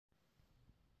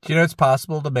Do you know it's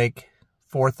possible to make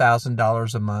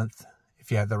 $4,000 a month if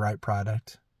you have the right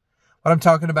product? What I'm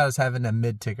talking about is having a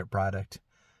mid-ticket product.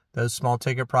 Those small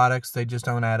ticket products, they just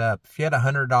don't add up. If you had a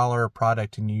 $100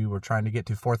 product and you were trying to get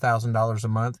to $4,000 a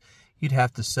month, you'd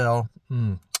have to sell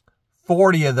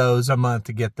 40 of those a month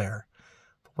to get there.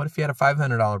 But what if you had a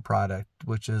 $500 product,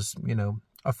 which is,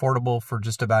 affordable for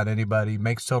just about anybody,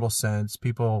 makes total sense.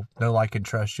 People know, like, and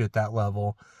trust you at that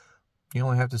level. You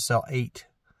only have to sell 8.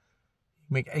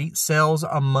 You make 8 sales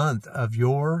a month of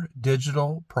your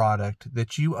digital product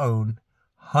that you own,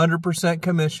 100%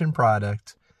 commission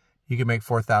product. You can make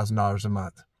 $4,000 a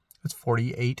month. That's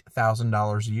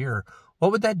 $48,000 a year.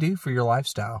 What would that do for your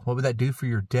lifestyle? What would that do for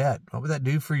your debt? What would that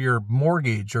do for your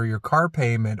mortgage or your car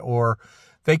payment or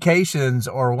vacations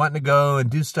or wanting to go and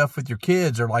do stuff with your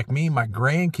kids or, like me, my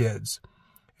grandkids?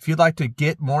 If you'd like to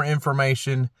get more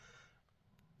information,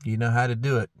 you know how to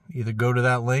do it. Either go to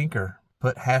that link or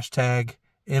put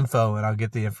 #info and I'll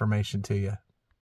get the information to you.